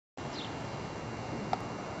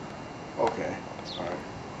Alright.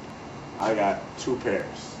 I got 2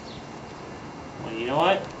 pairs. Well, you know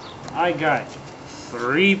what? I got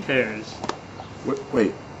 3 pairs.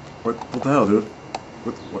 Wait. What the hell, dude?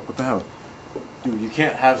 What the hell? Dude, you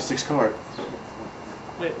can't have 6 cards.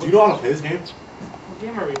 Wait, do you know how to play this game? What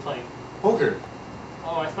game are we playing? Poker.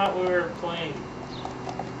 Oh, I thought we were playing.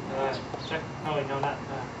 Check. Oh wait, no, not.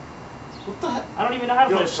 What the heck? I don't even know how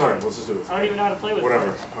to play. Sorry, let's just do this. I don't even know how to play with.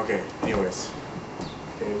 Whatever. Okay. Anyways.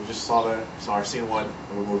 Okay, we just saw our scene 1 of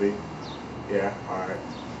the movie. Yeah. All right.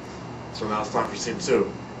 So now it's time for scene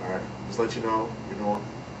 2. All right. Just let you know.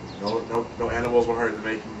 No animals were hurt in the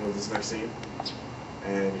making of this next scene.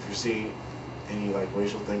 And if you're seeing any like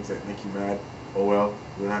racial things that make you mad, oh well.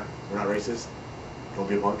 We're not racist. Don't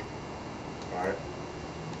be a punk. All right.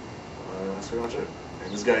 That's pretty much it.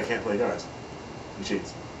 And this guy can't play cards. He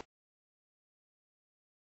cheats.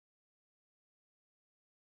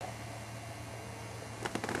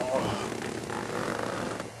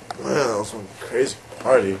 Man, that was one crazy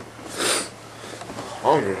party.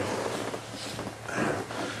 Hungry.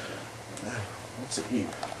 What's to eat?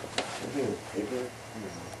 Anything with paper?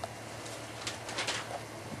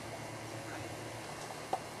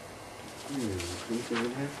 Anything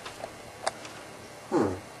in here? Huh.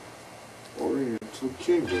 Oriental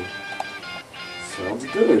kingdom. Sounds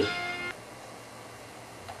good.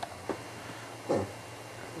 Huh.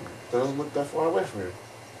 Doesn't look that far away from here.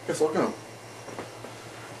 Guess I'll go.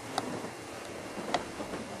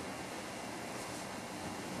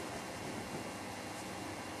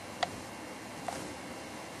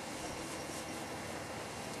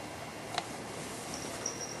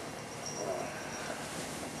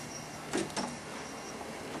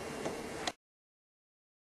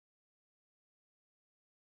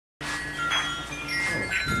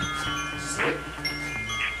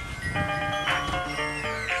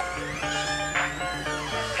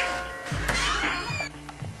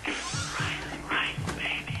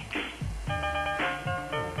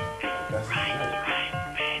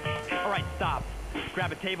 Alright, stop.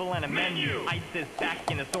 Grab a table and a menu. Ice this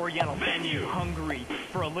back in this oriental venue. Hungry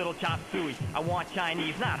for a little chop suey. I want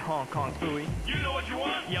Chinese, not Hong Kong fooey. You know what you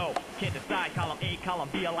want? Yo, can't decide. Column A, column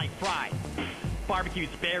B, I like fries.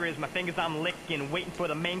 Barbecued spare ribs, my fingers I'm licking. Waiting for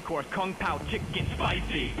the main course, Kung Pao chicken.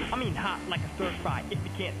 Spicy. I mean hot like a stir fry. If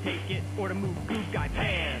you can't take it, order move goose guy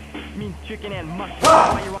pan. Means chicken and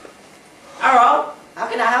mushroom. Hello, how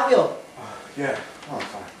can I help you? Yeah, oh, I'm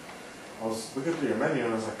fine. I was looking through your menu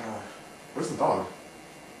and I was like, where's the dog?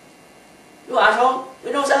 You asshole,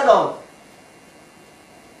 we don't sell dog.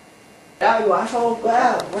 Yeah, you asshole, go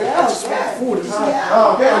out. Wait, I just want food. It's not.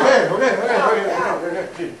 Oh, okay.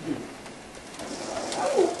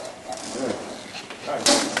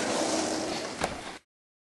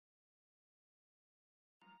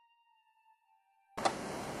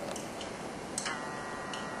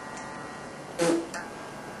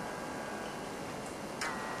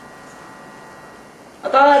 I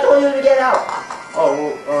thought I told you to get out.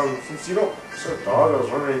 Oh, well, since you don't serve dog, I was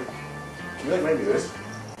wondering, can you like maybe this?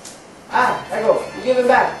 Ah, there you go. You give him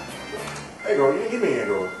back. There you go, you give me a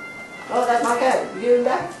go. No, that's my cat. You give him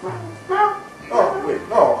back. Oh, wait,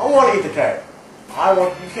 no, I want to eat the cat.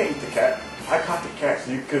 You can't eat the cat. I caught the cat,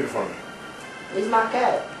 so you cook it for me. He's my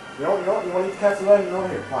cat. You want to eat the cat today? You know,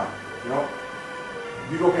 here, fine. You know,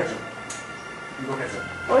 you go catch him. What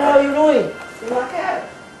the hell are you doing? He's my cat.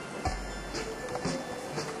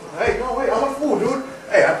 Hey, no, wait, I want food, dude.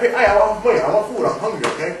 Hey, I want food. I'm hungry,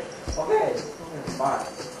 okay? Okay. Fine.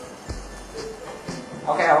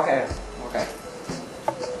 Okay.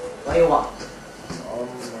 What do you want?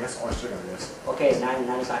 I guess orange chicken, I guess. Okay,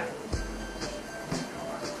 9.95.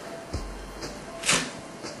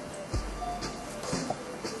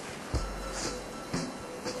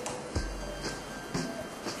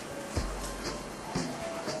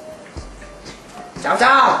 Chào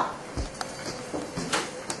chào.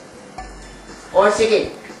 Orange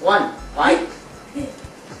chicken, 1, right?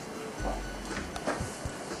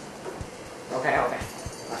 Okay.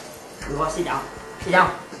 You go sit down. Sit down.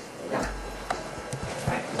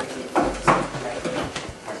 Right.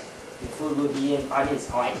 The food will be in 5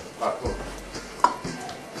 minutes, alright? Cool.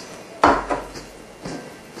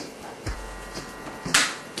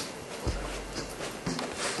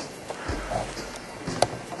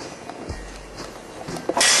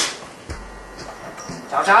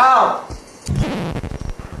 Chào.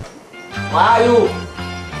 Where are you?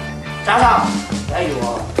 Chào. There you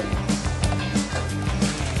are.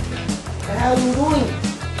 What the hell are you doing?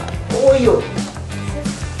 Who are you?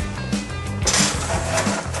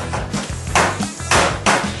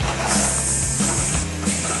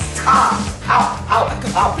 Ow.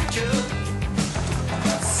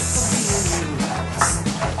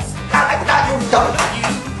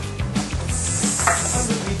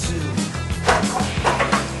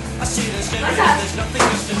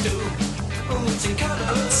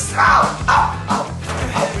 Ow! Ow! Ow!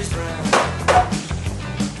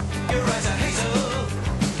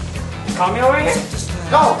 Call me over here?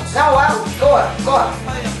 No! No! Go on! Go on!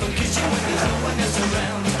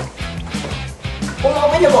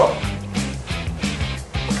 Unavailable!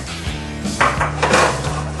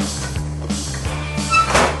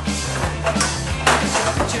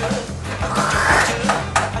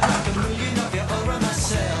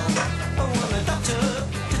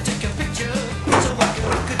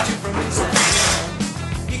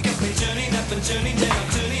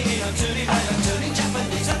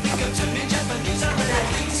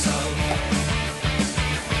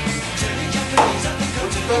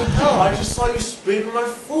 What the hell? I just saw you spitting on my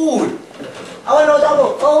food. I want no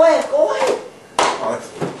double! Go away! Go away! What?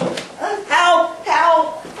 Help!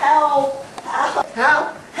 Help! Help! Help! Help!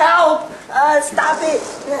 Help! Stop it!